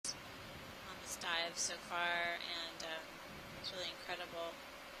dive so far, and it's really incredible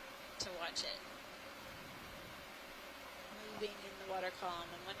to watch it moving in the water column.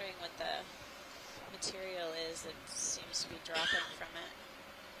 I'm wondering what the material is that seems to be dropping from it.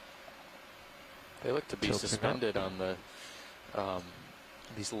 They look to be suspended on the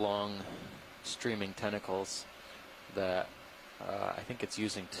these long streaming tentacles that I think it's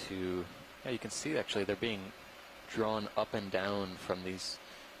using to, yeah, you can see actually they're being drawn up and down from these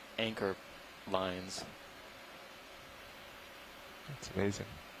anchor lines. That's amazing.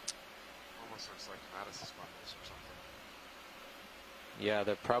 Almost looks like Mattis's bundles or something. Yeah,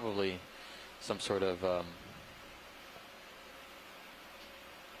 they're probably some sort of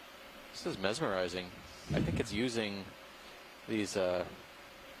this is mesmerizing. I think it's using these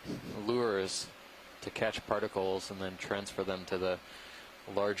lures to catch particles and then transfer them to the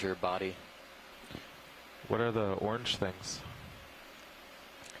larger body. What are the orange things?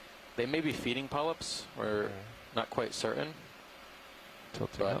 They may be feeding polyps. We're not quite certain.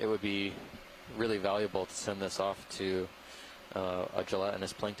 But it would be really valuable to send this off to a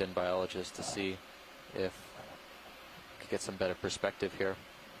gelatinous plankton biologist to see if we could get some better perspective here.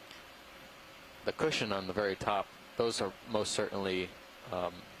 The cushion on the very top, those are most certainly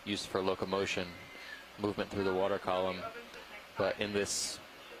used for locomotion, movement through the water column. But in this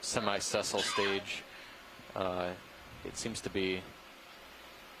semi-sessile stage, it seems to be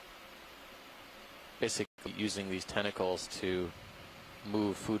basically using these tentacles to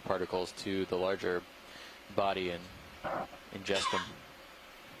move food particles to the larger body and ingest them.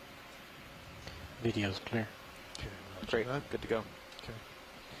 Video's clear. Great, good to go. Okay.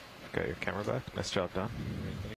 Got your camera back. Nice job, Don.